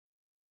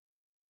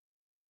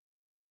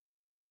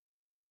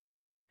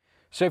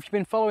So if you've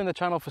been following the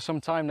channel for some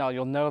time now,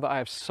 you'll know that I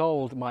have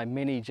sold my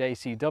MINI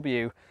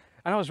JCW,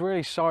 and I was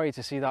really sorry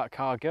to see that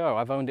car go.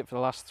 I've owned it for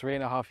the last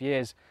 3.5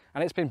 years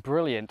and it's been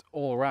brilliant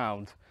all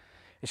around.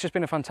 It's just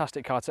been a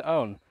fantastic car to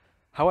own.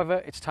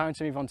 However, it's time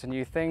to move on to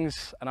new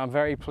things, and I'm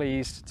very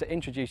pleased to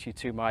introduce you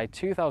to my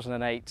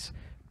 2008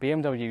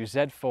 BMW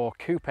Z4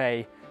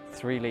 Coupe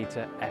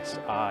 3-litre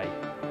SI.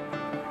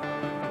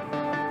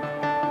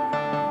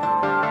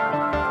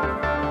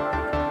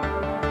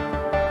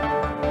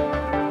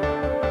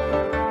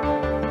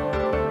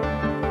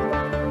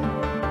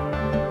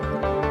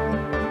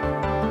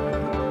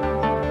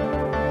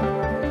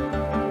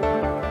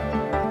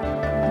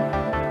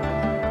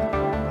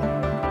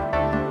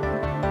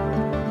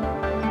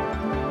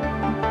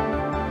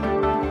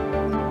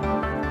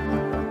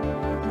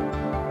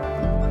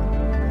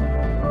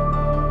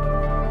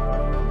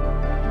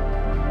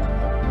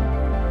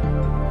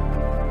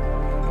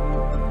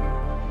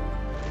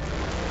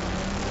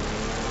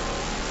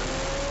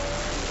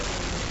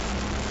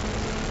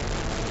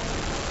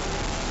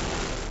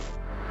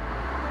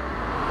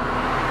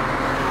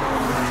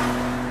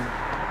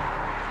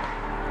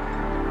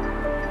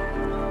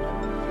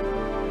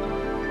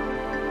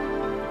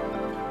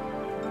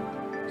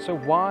 So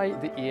why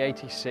the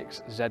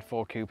E86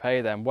 Z4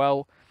 Coupe then?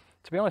 Well,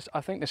 to be honest, I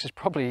think this is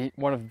probably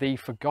one of the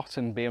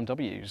forgotten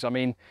BMWs. I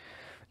mean,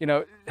 you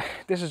know,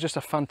 this is just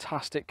a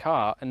fantastic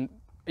car, and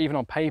even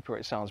on paper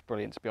it sounds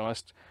brilliant, to be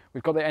honest.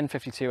 We've got the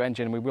N52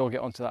 engine, and we will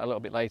get onto that a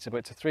little bit later, but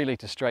it's a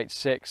 3-litre straight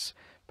 6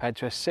 paired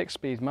to a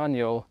 6-speed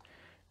manual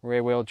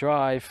rear wheel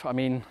drive. I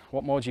mean,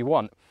 what more do you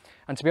want?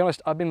 And to be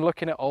honest, I've been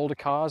looking at older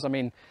cars. I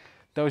mean,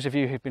 those of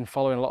you who've been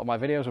following a lot of my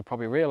videos will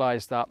probably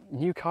realise that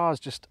new cars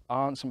just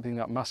aren't something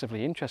that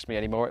massively interests me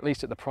anymore, at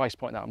least at the price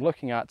point that I'm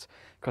looking at,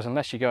 because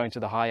unless you go into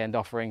the high-end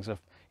offerings of,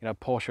 you know,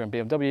 Porsche and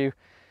BMW,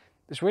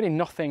 there's really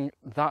nothing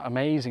that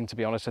amazing, to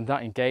be honest, and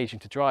that engaging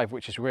to drive,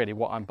 which is really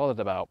what I'm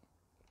bothered about.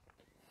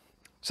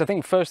 So I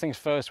think first things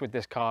first with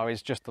this car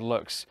is just the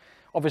looks.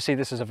 Obviously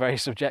this is a very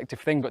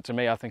subjective thing, but to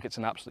me I think it's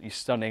an absolutely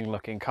stunning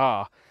looking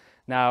car.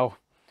 Now,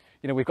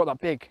 you know, we've got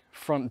that big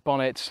front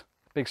bonnet,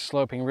 big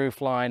sloping roof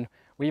line.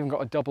 We even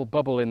got a double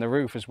bubble in the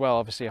roof as well,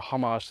 obviously a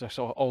homage to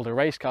sort of older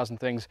race cars and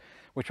things,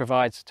 which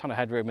provides a ton of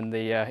headroom in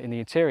the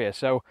interior.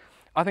 So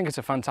I think it's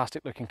a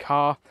fantastic looking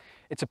car.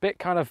 It's a bit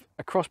kind of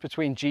a cross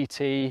between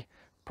GT,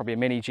 probably a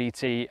mini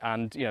GT,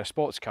 and, you know,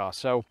 sports car.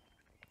 So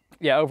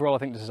yeah, overall I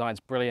think the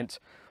design's brilliant.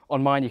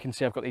 On mine you can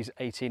see I've got these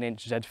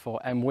 18-inch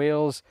Z4M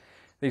wheels.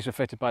 These were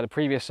fitted by the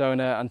previous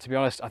owner, and to be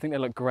honest I think they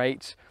look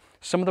great.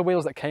 Some of the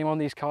wheels that came on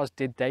these cars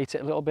did date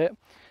it a little bit.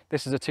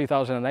 This is a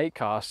 2008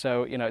 car,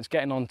 so, you know, it's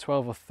getting on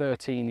 12 or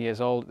 13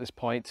 years old at this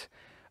point.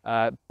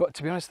 But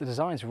to be honest, the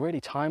design's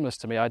really timeless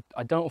to me. I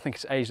don't think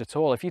it's aged at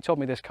all. If you told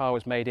me this car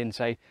was made in,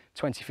 say,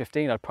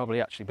 2015, I'd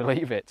probably actually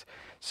believe it.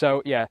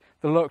 So yeah,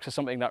 the looks are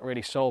something that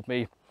really sold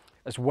me,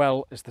 as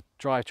well as the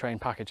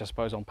drivetrain package, I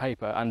suppose, on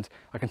paper. And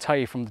I can tell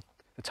you from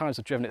the times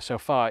I've driven it so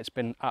far, it's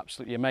been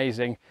absolutely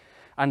amazing.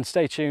 And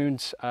stay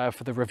tuned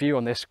for the review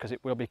on this, because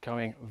it will be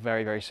coming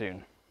very, very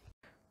soon.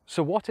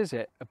 So what is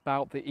it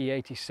about the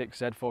E86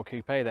 Z4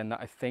 Coupe then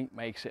that I think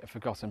makes it a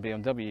forgotten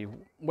BMW?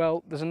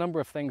 Well, there's a number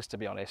of things, to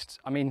be honest.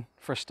 I mean,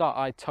 for a start,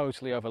 I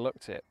totally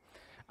overlooked it.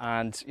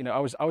 And, you know,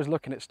 I was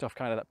looking at stuff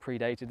kind of that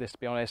predated this, to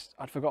be honest.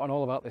 I'd forgotten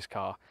all about this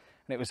car.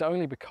 And it was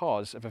only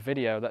because of a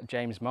video that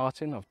James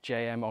Martin of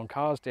JM on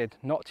Cars did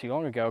not too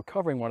long ago,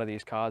 covering one of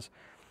these cars,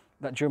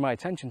 that drew my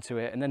attention to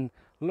it. And then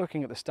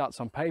looking at the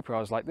stats on paper, I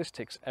was like, this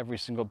ticks every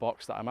single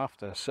box that I'm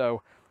after.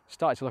 So I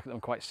started to look at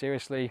them quite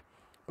seriously.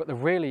 But there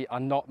really are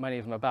not many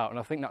of them about, and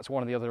I think that's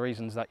one of the other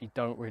reasons that you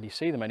don't really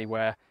see them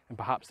anywhere, and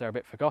perhaps they're a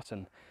bit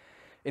forgotten.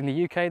 In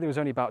the UK there was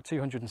only about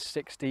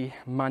 260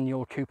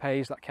 manual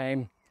coupes that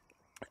came,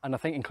 and I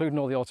think including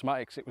all the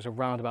automatics it was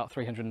around about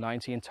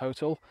 390 in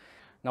total.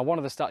 Now, one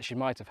of the stats you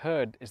might have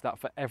heard is that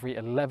for every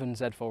 11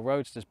 Z4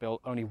 Roadsters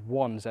built, only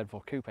one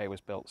Z4 Coupe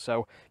was built,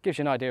 so it gives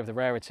you an idea of the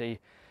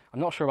rarity. I'm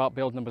not sure about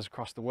build numbers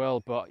across the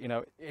world, but, you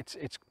know, it's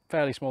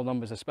fairly small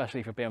numbers,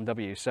 especially for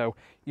BMW. So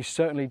you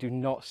certainly do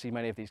not see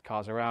many of these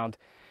cars around,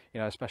 you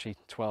know, especially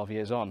 12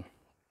 years on.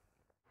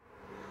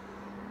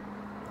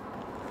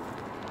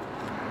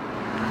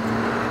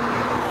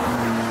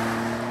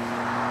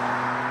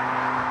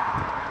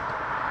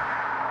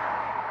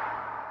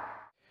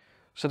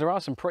 So there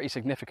are some pretty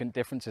significant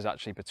differences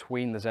actually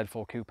between the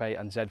Z4 Coupe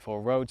and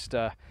Z4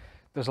 Roadster.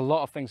 There's a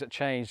lot of things that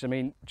changed. I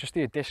mean, just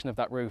the addition of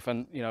that roof,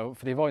 and, you know,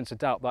 for the avoidance of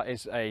doubt, that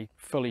is a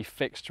fully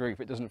fixed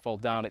roof. It doesn't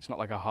fold down. It's not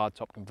like a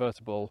hardtop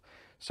convertible,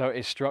 so it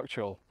is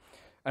structural.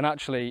 And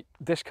actually,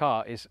 this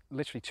car is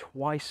literally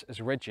twice as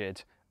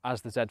rigid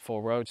as the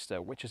Z4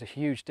 Roadster, which is a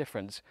huge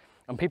difference.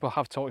 And people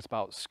have talked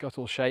about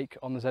scuttle shake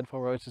on the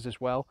Z4 Roadsters as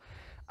well.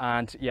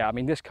 And yeah, I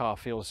mean, this car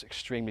feels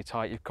extremely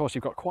tight. Of course,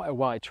 you've got quite a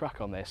wide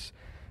track on this,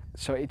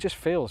 so it just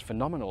feels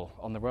phenomenal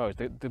on the road.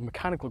 The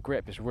mechanical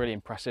grip is really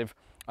impressive,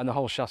 and the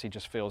whole chassis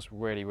just feels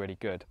really, really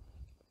good.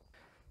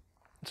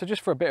 So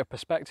just for a bit of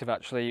perspective,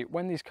 actually,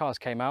 when these cars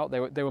came out,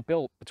 they were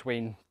built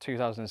between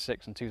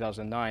 2006 and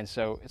 2009,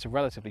 so it's a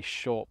relatively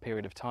short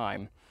period of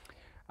time.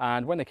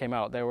 And when they came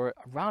out, they were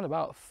around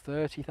about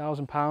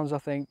 £30,000, I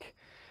think.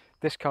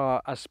 This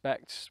car, as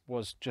specs,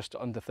 was just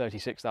under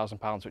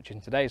 £36,000, which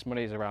in today's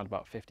money is around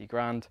about 50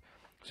 grand.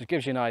 So it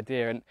gives you an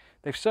idea, and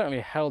they've certainly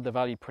held the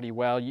value pretty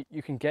well.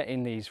 You can get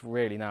in these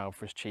really now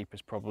for as cheap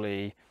as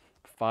probably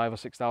 £5,000 or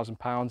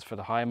 £6,000 for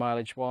the high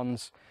mileage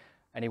ones,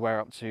 anywhere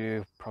up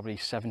to probably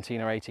 £17,000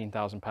 or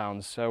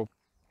 £18,000. So,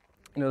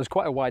 you know, there's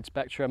quite a wide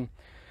spectrum.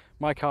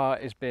 My car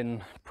has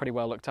been pretty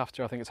well looked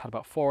after. I think it's had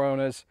about 4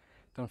 owners,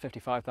 done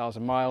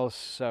 55,000 miles.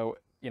 So,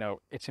 you know,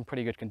 it's in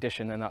pretty good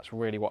condition, and that's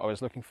really what I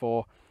was looking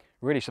for.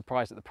 Really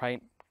surprised at the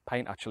paint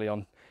actually on,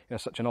 you know,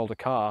 such an older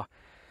car.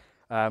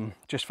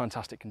 Just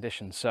fantastic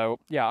condition. So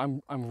yeah,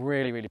 I'm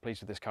really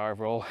pleased with this car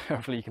overall.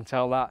 Hopefully you can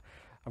tell that.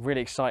 I'm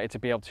really excited to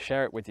be able to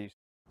share it with you.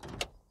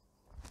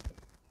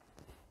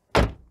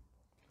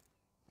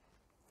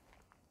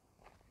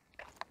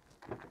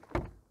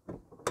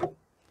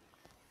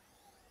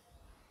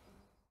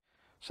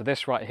 So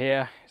this right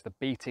here is the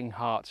beating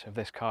heart of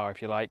this car,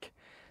 if you like,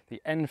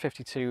 the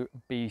N52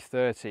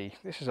 B30.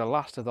 This is a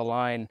last of the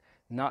line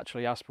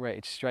naturally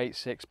aspirated straight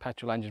six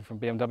petrol engine from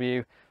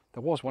BMW.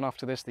 There was one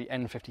after this, the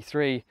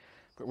N53,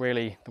 but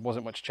really there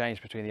wasn't much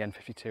change between the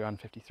N52 and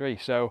 53.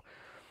 So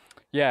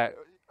yeah,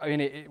 I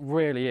mean, it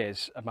really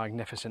is a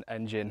magnificent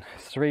engine.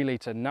 3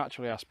 litre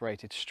naturally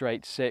aspirated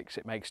straight six.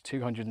 It makes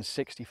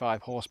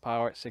 265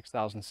 horsepower at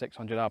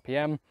 6,600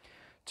 RPM,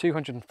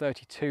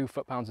 232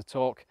 foot-pounds of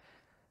torque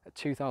at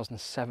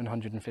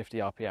 2,750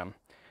 RPM.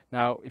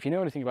 Now, if you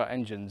know anything about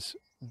engines,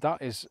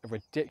 that is a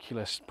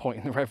ridiculous point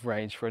in the rev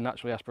range for a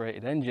naturally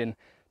aspirated engine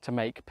to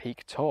make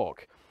peak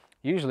torque.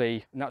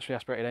 Usually, a naturally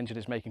aspirated engine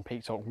is making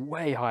peak torque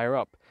way higher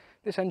up.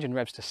 This engine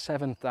revs to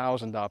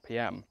 7,000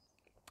 RPM.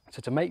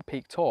 So to make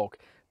peak torque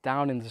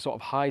down in the sort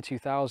of high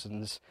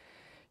 2000s,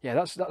 yeah,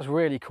 that's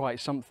really quite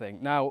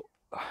something. Now,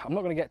 I'm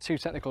not going to get too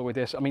technical with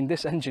this. I mean,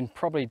 this engine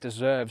probably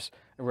deserves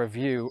a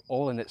review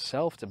all in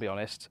itself, to be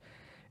honest.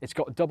 It's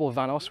got double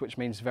VANOS, which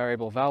means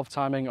variable valve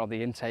timing on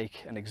the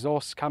intake and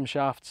exhaust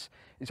camshafts.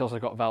 It's also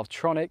got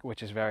Valvetronic,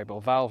 which is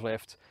variable valve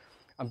lift.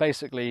 And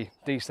basically,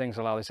 these things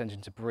allow this engine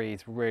to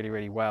breathe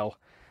really well.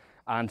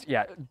 And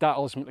yeah, that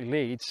ultimately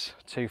leads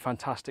to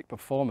fantastic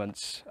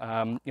performance,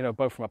 you know,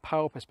 both from a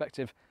power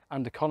perspective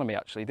and economy,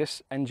 actually.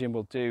 This engine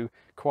will do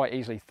quite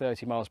easily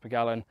 30 miles per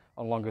gallon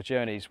on longer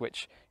journeys,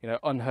 which, you know,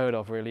 unheard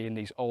of really in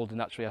these older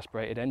naturally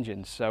aspirated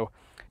engines. So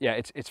yeah,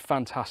 it's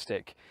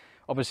fantastic.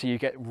 Obviously, you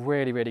get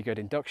really good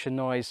induction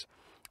noise.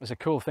 There's a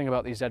cool thing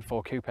about these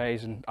Z4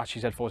 Coupes, and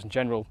actually Z4s in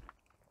general.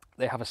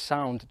 They have a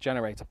sound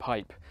generator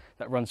pipe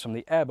that runs from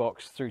the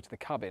airbox through to the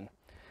cabin.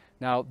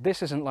 Now,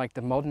 this isn't like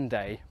the modern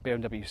day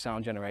BMW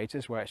sound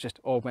generators where it's just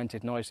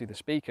augmented noise through the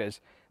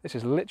speakers. This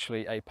is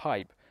literally a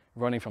pipe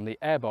running from the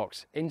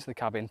airbox into the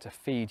cabin to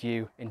feed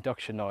you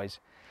induction noise.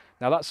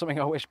 Now, that's something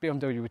I wish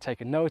BMW would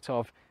take a note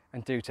of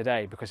and do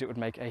today, because it would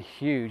make a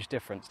huge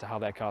difference to how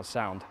their cars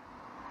sound.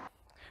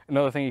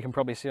 Another thing you can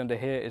probably see under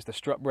here is the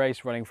strut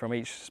brace running from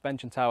each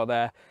suspension tower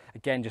there.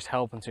 Again, just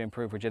helping to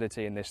improve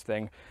rigidity in this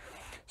thing.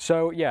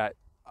 So yeah,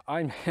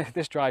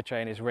 this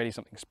drivetrain is really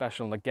something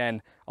special. And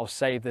again, I'll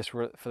save this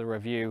for the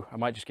review. I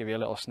might just give you a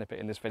little snippet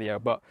in this video,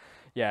 but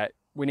yeah,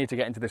 we need to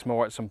get into this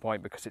more at some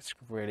point because it's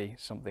really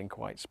something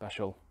quite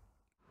special.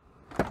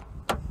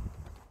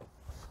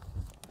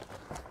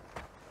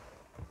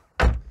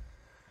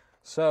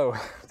 So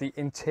the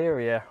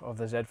interior of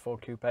the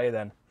Z4 Coupe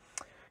then.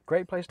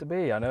 Great place to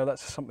be. I know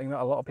that's something that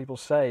a lot of people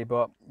say,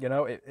 but you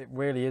know, it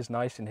really is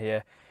nice in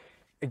here.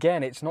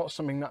 Again, it's not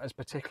something that has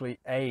particularly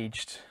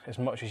aged as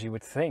much as you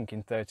would think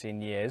in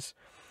 13 years.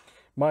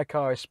 My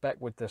car is spec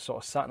with the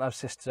sort of sat-nav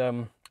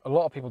system. A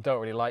lot of people don't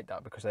really like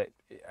that because it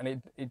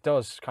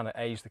does kind of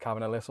age the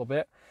cabin a little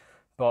bit,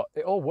 but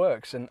it all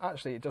works, and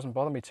actually it doesn't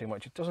bother me too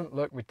much. It doesn't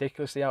look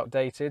ridiculously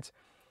outdated.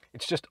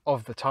 It's just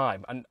of the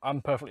time, and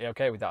I'm perfectly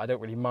okay with that. I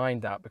don't really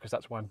mind that because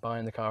that's why I'm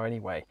buying the car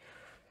anyway.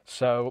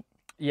 So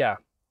yeah,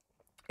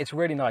 it's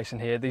really nice in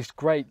here. These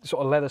great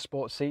sort of leather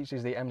sport seats,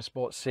 these are the M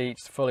Sport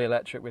seats, fully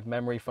electric with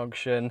memory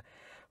function,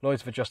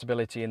 loads of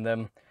adjustability in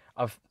them.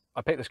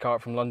 I picked this car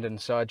up from London,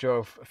 so I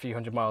drove a few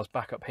hundred miles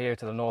back up here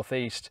to the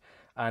northeast,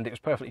 and it was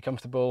perfectly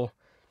comfortable,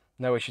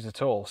 no issues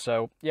at all.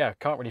 So yeah,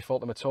 can't really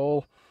fault them at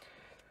all.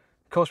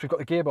 Of course, we've got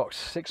the gearbox,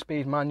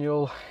 6-speed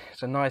manual.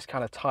 It's a nice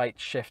kind of tight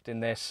shift in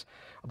this.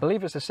 I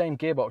believe it's the same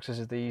gearbox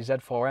as the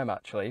Z4M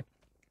actually.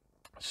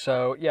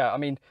 So yeah, I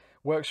mean,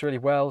 works really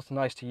well, it's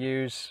nice to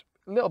use.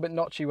 A little bit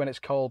notchy when it's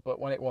cold, but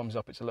when it warms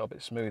up, it's a little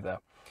bit smoother.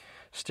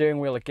 Steering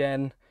wheel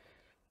again,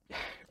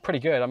 pretty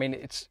good. I mean,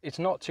 it's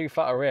not too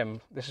fat a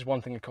rim. This is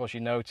one thing, of course, you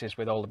notice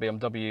with all the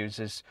BMWs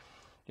is,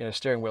 you know,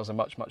 steering wheels are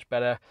much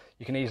better.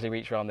 You can easily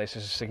reach around this.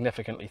 This is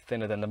significantly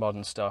thinner than the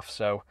modern stuff,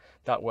 so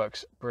that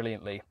works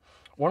brilliantly.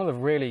 One of the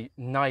really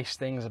nice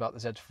things about the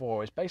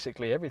Z4 is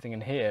basically everything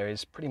in here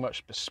is pretty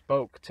much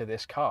bespoke to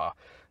this car.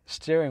 The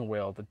steering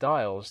wheel, the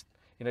dials,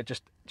 you know,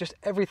 just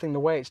everything, the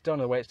way it's done,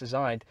 the way it's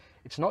designed.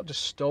 It's not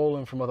just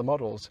stolen from other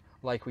models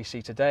like we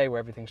see today, where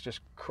everything's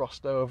just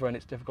crossed over and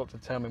it's difficult to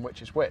determine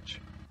which is which.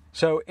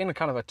 So in a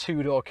kind of a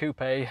two-door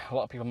coupe, a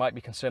lot of people might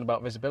be concerned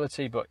about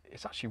visibility, but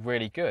it's actually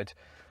really good.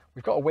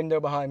 We've got a window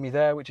behind me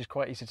there, which is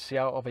quite easy to see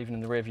out of, even in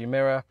the rearview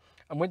mirror.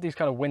 And with these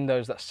kind of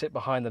windows that sit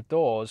behind the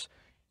doors,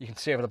 you can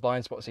see over the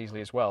blind spots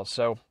easily as well.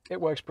 So it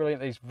works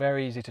brilliantly. It's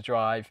very easy to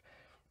drive.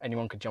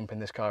 Anyone could jump in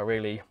this car,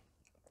 really.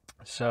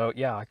 So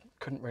yeah, I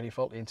couldn't really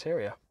fault the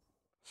interior.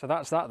 So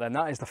that's that then.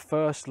 That is the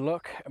first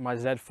look at my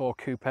Z4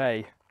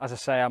 Coupe. As I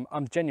say,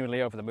 I'm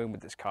genuinely over the moon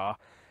with this car.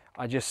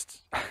 I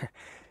just,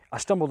 I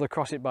stumbled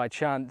across it by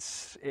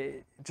chance.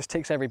 It just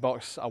ticks every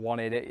box I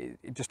wanted.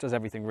 It just does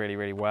everything really,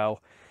 really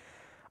well.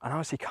 And I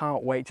honestly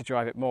can't wait to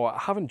drive it more. I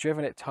haven't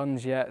driven it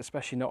tons yet,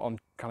 especially not on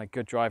kind of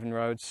good driving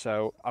roads.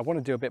 So I want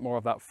to do a bit more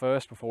of that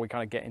first before we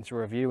kind of get into a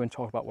review and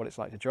talk about what it's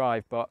like to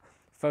drive. But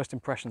first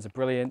impressions are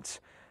brilliant.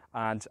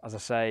 And as I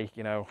say,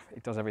 you know,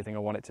 it does everything I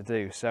want it to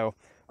do. So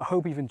I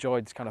hope you've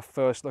enjoyed this kind of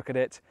first look at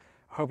it.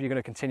 I hope you're going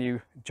to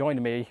continue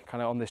joining me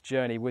kind of on this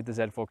journey with the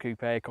Z4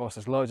 Coupe. Of course,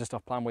 there's loads of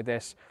stuff planned with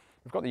this.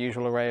 We've got the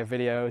usual array of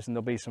videos and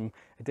there'll be some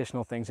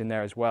additional things in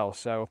there as well.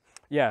 So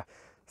yeah,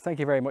 thank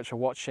you very much for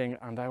watching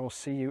and I will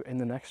see you in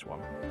the next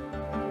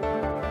one.